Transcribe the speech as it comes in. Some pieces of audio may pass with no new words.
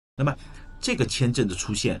那么这个签证的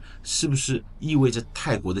出现，是不是意味着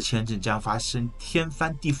泰国的签证将发生天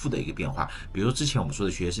翻地覆的一个变化？比如之前我们说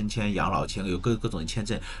的学生签、养老签，有各种的签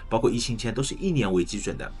证，包括疫情签，都是1年为基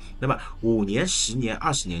准的。那么5年、10年、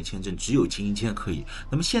20年签证只有经营签可以。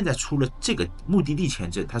那么现在出了这个目的地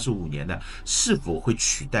签证，它是5年的，是否会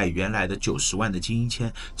取代原来的90万的经营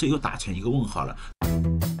签？这又打成一个问号了。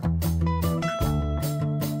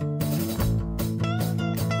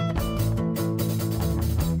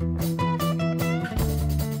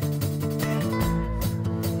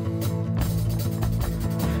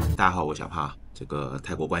大家好，我小胖。这个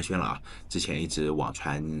泰国官宣了啊，之前一直网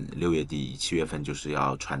传6月底7月份就是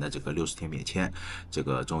要传的这个60天免签，这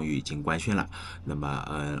个终于已经官宣了。那么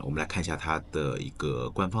我们来看一下它的一个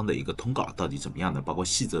官方的一个通稿到底怎么样的，包括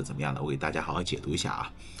细则怎么样的，我给大家好好解读一下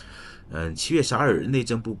啊。7月12日，内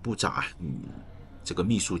政部部长啊，这个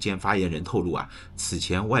秘书兼发言人透露啊，此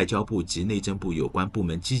前外交部及内政部有关部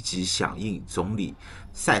门积极响应总理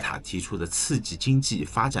塞塔提出的刺激经济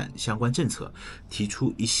发展相关政策，提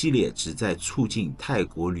出一系列旨在促进泰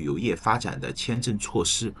国旅游业发展的签证措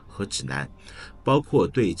施和指南，包括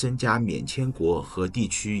对增加免签国和地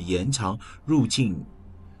区延长入境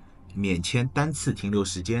免签单次停留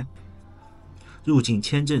时间、入境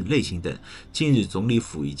签证类型等。近日，总理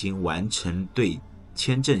府已经完成对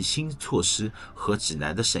签证新措施和指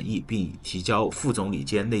南的审议，并提交副总理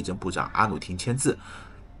兼内政部长阿努廷签字。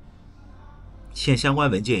现相关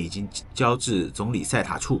文件已经交至总理塞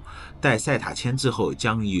塔处，待塞塔签字后，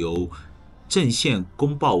将由政县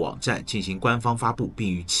公报网站进行官方发布，并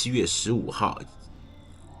于7月15号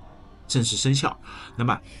正式生效。那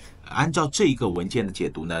么按照这一个文件的解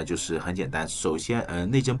读呢，就是很简单。首先，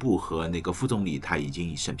内政部和那个副总理他已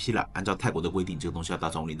经审批了，按照泰国的规定，这个东西要到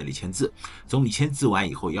总理那里签字。总理签字完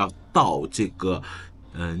以后，要到这个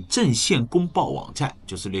政县公报网站，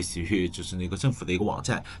就是类似于就是那个政府的一个网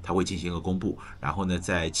站，它会进行一个公布。然后呢，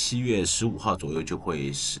在7月15号左右就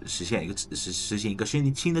会实现一个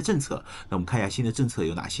新的政策。那我们看一下新的政策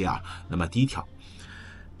有哪些啊？那么第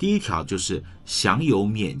一条就是享有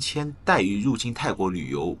免签待遇入境泰国旅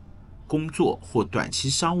游、工作或短期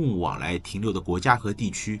商务往来停留的国家和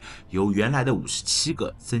地区，由原来的57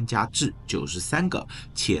个增加至93个，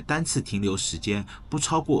且单次停留时间不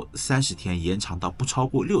超过30天，延长到不超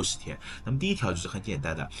过60天。那么第一条就是很简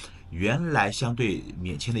单的，原来相对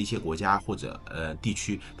免签的一些国家或者地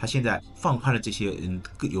区，它现在放宽了这些，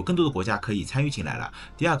有更多的国家可以参与进来了。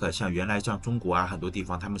第二个，像原来像中国啊很多地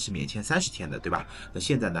方他们是免签30天的，对吧？那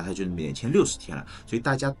现在呢，它就是免签60天了，所以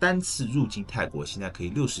大家单次入境泰国现在可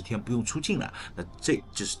以60天不用出境了。那这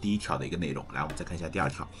就是第一条的一个内容。来，我们再看一下第二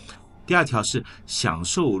条。第二条是享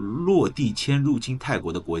受落地签入境泰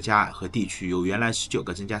国的国家和地区，由原来19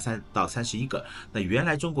个增加到31个。那原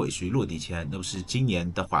来中国也属于落地签，那不是今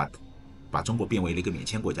年的话把中国变为了一个免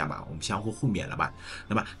签国家嘛，我们相互互免了嘛。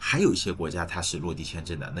那么还有一些国家它是落地签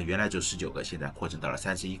证的，那原来就19个，现在扩增到了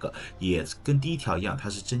31个，也跟第一条一样，它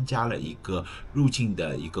是增加了一个入境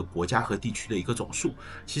的一个国家和地区的一个总数。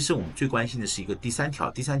其实我们最关心的是一个第三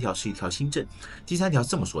条是一条新政。第三条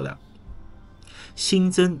这么说的：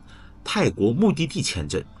新增泰国目的地签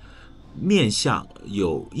证，面向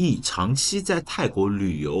有意长期在泰国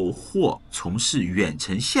旅游或从事远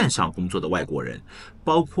程线上工作的外国人，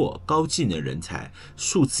包括高技能人才、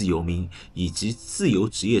数字游民以及自由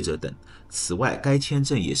职业者等。此外，该签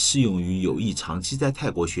证也适用于有意长期在泰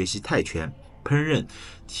国学习泰拳、烹饪、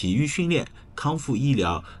体育训练、康复医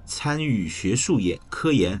疗、参与学术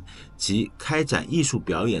科研及开展艺术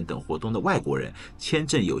表演等活动的外国人，签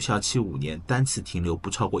证有效期5年，单次停留不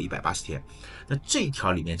超过180天。那这一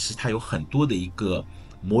条里面其实它有很多的一个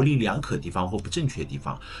模棱两可的地方或不正确的地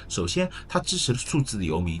方。首先，它支持数字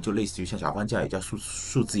游民，就类似于像小芳这样也叫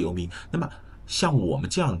数字游民。那么像我们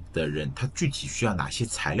这样的人，他具体需要哪些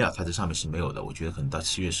材料，他这上面是没有的。我觉得可能到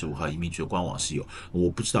7月15号移民局的官网是有，我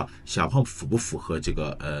不知道小胖符不符合这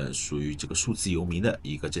个属于这个数字游民的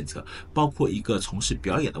一个政策，包括一个从事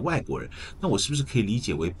表演的外国人，那我是不是可以理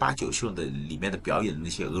解为8、9秀的里面的表演的那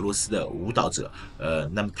些俄罗斯的舞蹈者，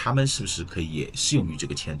那么他们是不是可以也适用于这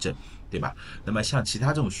个签证，对吧？那么像其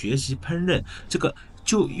他这种学习烹饪，这个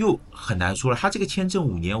就又很难说了。他这个签证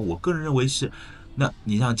5年，我个人认为是，那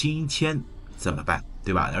你让精英签怎么办，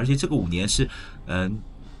对吧？而且这个5年是，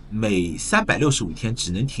每365天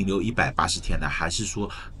只能停留180天的，还是说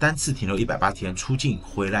单次停留180天，出境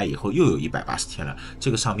回来以后又有180天了？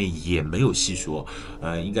这个上面也没有细说，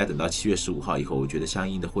应该等到7月15号以后，我觉得相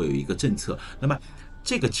应的会有一个政策。那么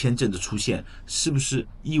这个签证的出现，是不是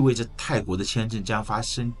意味着泰国的签证将发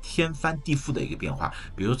生天翻地覆的一个变化？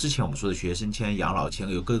比如说之前我们说的学生签、养老签，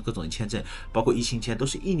有各种的签证，包括疫情签，都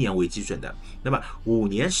是1年为基准的。那么5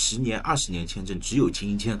年、10年、20年签证只有精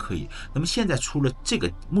英签可以。那么现在出了这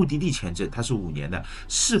个目的地签证，它是5年的，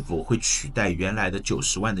是否会取代原来的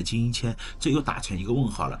90万的精英签？这又打成一个问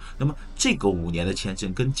号了。那么这个5年的签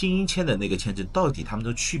证跟精英签的那个签证，到底它们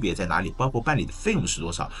的区别在哪里？包括办理的费用是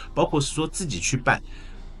多少？包括是说自己去办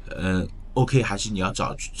，OK， 还是你要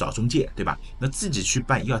找中介，对吧？那自己去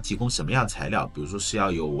办要提供什么样的材料？比如说是要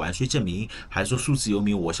有完税证明，还是说数字游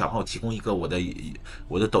民？我小朋友提供一个我的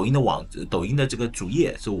抖音的这个主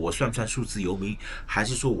页，说我算不算数字游民？还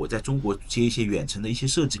是说我在中国接一些远程的一些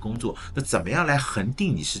设计工作？那怎么样来恒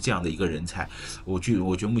定你是这样的一个人才？我觉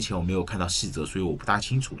得目前我没有看到细则，所以我不大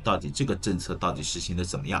清楚到底这个政策到底实行的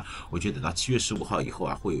怎么样。我觉得等到7月15号以后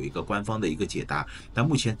啊，会有一个官方的一个解答。但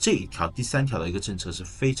目前这一条第3条的一个政策是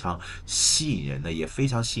非常吸引人的，也非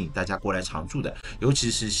常吸引大家过来常住的，尤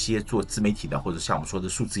其是些做自媒体的，或者像我们说的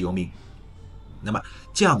数字游民。那么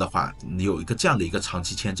这样的话，有一个这样的一个长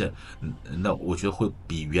期签证，那我觉得会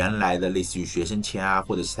比原来的类似于学生签啊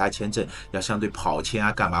或者其他签证要相对跑签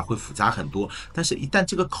啊干嘛会复杂很多。但是，一旦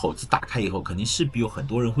这个口子打开以后，肯定势必有很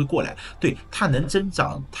多人会过来。对，它能增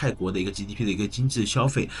长泰国的一个 GDP 的一个经济消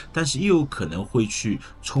费，但是又有可能会去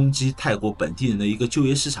冲击泰国本地人的一个就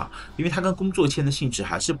业市场，因为它跟工作签的性质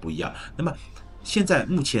还是不一样。那么现在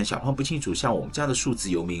目前小胖不清楚，像我们这样的数字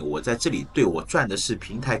游民，我在这里对我赚的是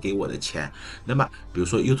平台给我的钱。那么比如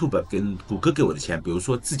说 YouTube 跟谷歌给我的钱，比如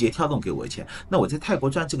说字节跳动给我的钱，那我在泰国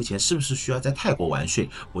赚这个钱是不是需要在泰国完税？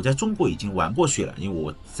我在中国已经完过税了，因为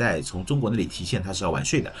我在从中国那里提现，它是要完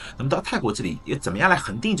税的。那么到泰国这里也怎么样来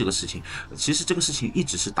恒定这个事情？其实这个事情一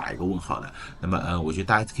直是打一个问号的。那么我觉得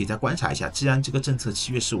大家可以再观察一下，既然这个政策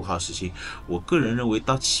7月15号实行，我个人认为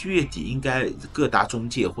到7月底应该各大中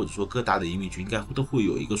介或者说各大的移民局应该都会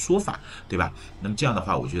有一个说法，对吧？那么这样的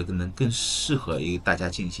话，我觉得能更适合大家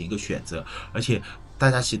进行一个选择，而且大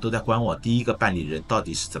家其实都在观望第一个办理人到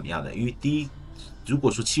底是怎么样的，因为如果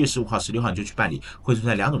说7月15号、16号你就去办理，会存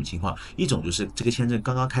在2种情况，一种就是这个签证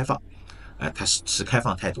刚刚开放。它是持开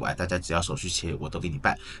放态度，大家只要手续齐我都给你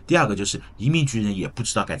办。第二个就是移民局人也不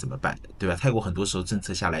知道该怎么办，对吧？泰国很多时候政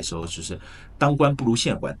策下来的时候，就是当官不如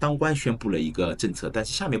县官，当官宣布了一个政策，但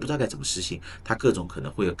是下面不知道该怎么实行，它各种可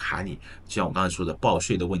能会卡你，就像我刚才说的报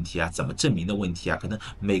税的问题啊，怎么证明的问题啊，可能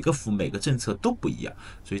每个府每个政策都不一样，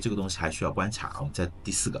所以这个东西还需要观察。我们在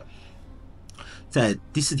第4个，在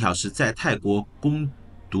第4条是在泰国攻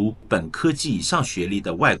读本科及以上学历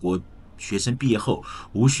的外国学生毕业后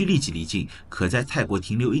无需立即离境，可在泰国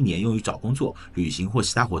停留1年用于找工作、旅行或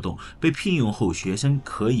其他活动。被聘用后，学生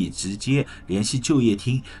可以直接联系就业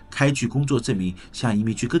厅开具工作证明，向移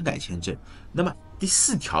民局更改签证。那么第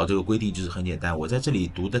4条这个规定就是很简单，我在这里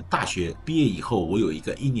读的大学毕业以后，我有一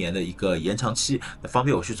个1年的一个延长期，方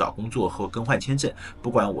便我去找工作和更换签证。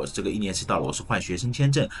不管我这个1年期到了，我是换学生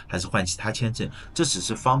签证还是换其他签证，这只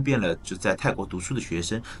是方便了就在泰国读书的学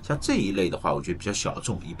生。像这一类的话，我觉得比较小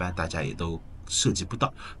众，一般大家也都涉及不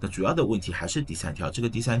到。那主要的问题还是第3条，这个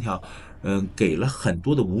第3条，给了很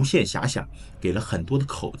多的无限遐想，给了很多的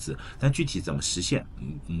口子，但具体怎么实现，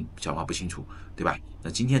小胖不清楚，对吧？那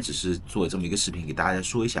今天只是做这么一个视频给大家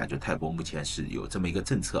说一下，就泰国目前是有这么一个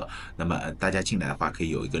政策，那么大家进来的话可以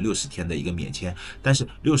有一个60天的一个免签，但是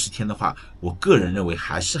60天的话，我个人认为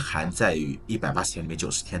还是含在于180天里面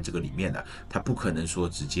90天这个里面的，它不可能说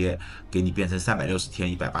直接给你变成360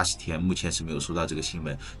天、180天，目前是没有收到这个新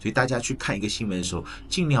闻，所以大家去看一个新闻的时候，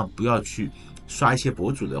尽量不要去刷一些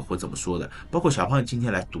博主的或怎么说的，包括小胖今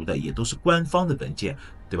天来读的也都是官方的文件，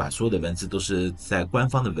对吧？所有的文字都是在官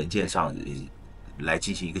方的文件上来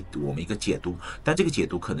进行我们一个解读，但这个解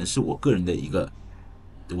读可能是我个人的一个，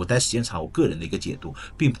我待时间长我个人的一个解读，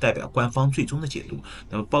并不代表官方最终的解读。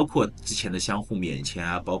那么包括之前的相互免签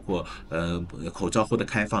啊，包括口罩后的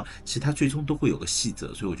开放，其实它最终都会有个细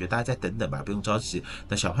则，所以我觉得大家再等等吧，不用着急。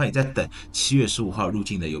那小胖也在等7月15号入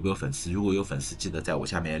境的有没有粉丝，如果有粉丝，记得在我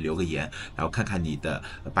下面留个言，然后看看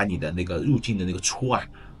把你的那个入境的那个戳啊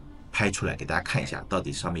拍出来给大家看一下，到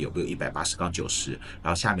底上面有没有180杠90，然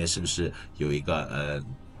后下面是不是有一个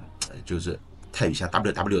就是泰语下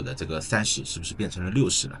WW 的这个30是不是变成了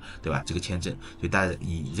60了，对吧？这个签证，所以大家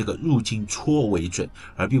以这个入境戳为准，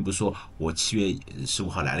而并不是说我7月15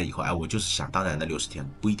号来了以后，我就是想当然的60天，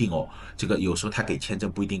不一定哦。这个有时候他给签证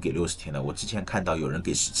不一定给60天的，我之前看到有人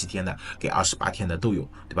给17天的，给28天的都有，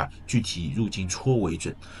对吧？具体入境戳为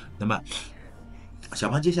准。那么小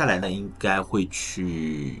胖接下来呢，应该会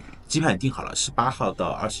去，机票也订好了，18号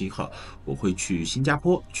到21号，我会去新加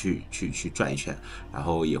坡去转一圈，然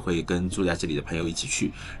后也会跟住在这里的朋友一起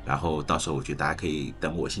去，然后到时候我觉得大家可以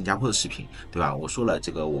等我新加坡的视频，对吧？我说了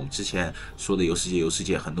这个我们之前说的游世界游世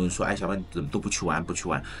界，很多人说，哎，小胖你怎么都不去玩不去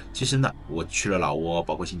玩？其实呢，我去了老挝，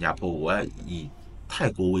包括新加坡，我要以泰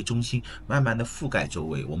国为中心，慢慢的覆盖周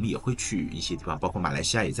围，我们也会去一些地方，包括马来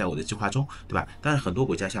西亚也在我的计划中，对吧？当然很多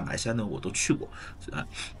国家像马来西亚呢，我都去过，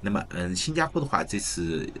那么新加坡的话，这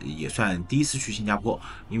次也算第一次去新加坡，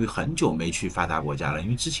因为很久没去发达国家了，因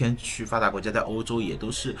为之前去发达国家在欧洲也都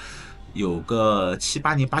是有个7、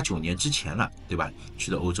8年、8、9年之前了，对吧？去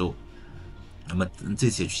的欧洲。那么这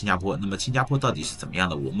次也去新加坡，那么新加坡到底是怎么样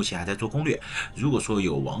的？我目前还在做攻略。如果说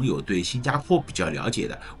有网友对新加坡比较了解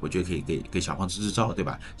的，我觉得可以给小胖支支招，对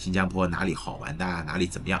吧？新加坡哪里好玩的啊，哪里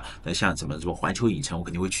怎么样？那像什么环球影城，我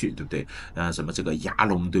肯定会去，对不对？什么这个牙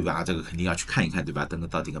龙，对吧？这个肯定要去看一看，对吧？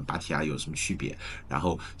到底跟芭提雅有什么区别？然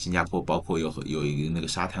后新加坡包括有一个那个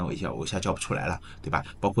沙滩，我一下叫不出来了，对吧？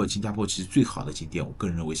包括新加坡其实最好的景点，我个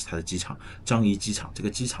人认为是它的机场，樟宜机场，这个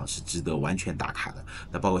机场是值得完全打卡的。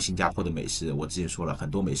那包括新加坡的美食，我之前说了很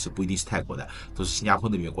多美食不一定是泰国的，都是新加坡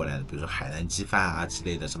那边过来的，比如说海南鸡饭啊之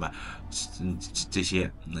类的，什么这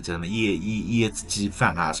些叫什么椰子鸡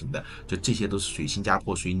饭啊什么的，就这些都是属于新加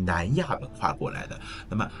坡，属于南亚文化过来的。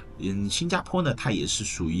那么新加坡呢，它也是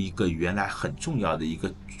属于一个原来很重要的一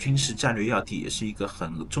个军事战略要地，也是一个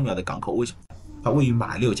很重要的港口。为什么？它位于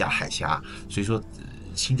马六甲海峡，所以说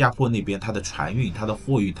新加坡那边它的船运、它的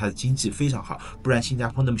货运、它的经济非常好，不然新加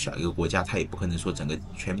坡那么小一个国家，它也不可能说整个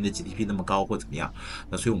全民的 GDP 那么高或怎么样。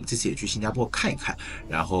那所以我们这次也去新加坡看一看，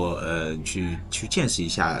然后去见识一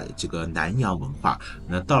下这个南洋文化。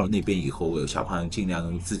那到了那边以后，我小胖尽量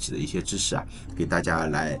用自己的一些知识啊，给大家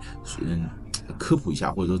来科普一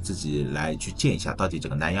下，或者说自己来去见一下，到底这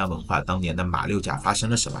个南洋文化当年的马六甲发生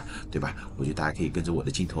了什么，对吧？我觉得大家可以跟着我的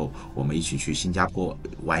镜头，我们一起去新加坡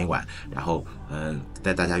玩一玩，然后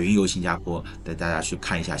带大家云游新加坡，带大家去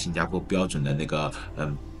看一下新加坡标准的那个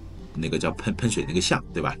那个叫喷水那个像，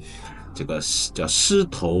对吧？这个叫狮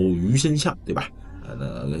头鱼身像，对吧？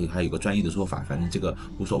还有个专业的说法，反正这个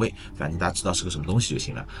无所谓，反正大家知道是个什么东西就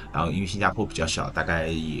行了。然后因为新加坡比较小，大概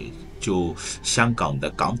也就香港的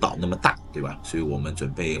港岛那么大，对吧？所以我们准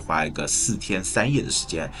备花一个4天3夜的时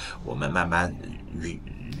间，我们慢慢旅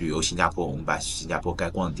游新加坡，我们把新加坡该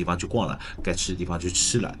逛的地方去逛了，该吃的地方去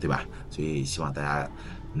吃了，对吧？所以希望大家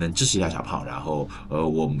能支持一下小胖，然后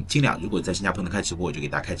我们尽量如果在新加坡能开直播，我就给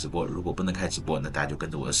大家开直播；如果不能开直播，那大家就跟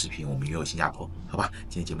着我的视频，我们约有新加坡，好吧？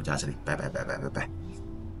今天节目就到这里，拜拜拜拜拜拜。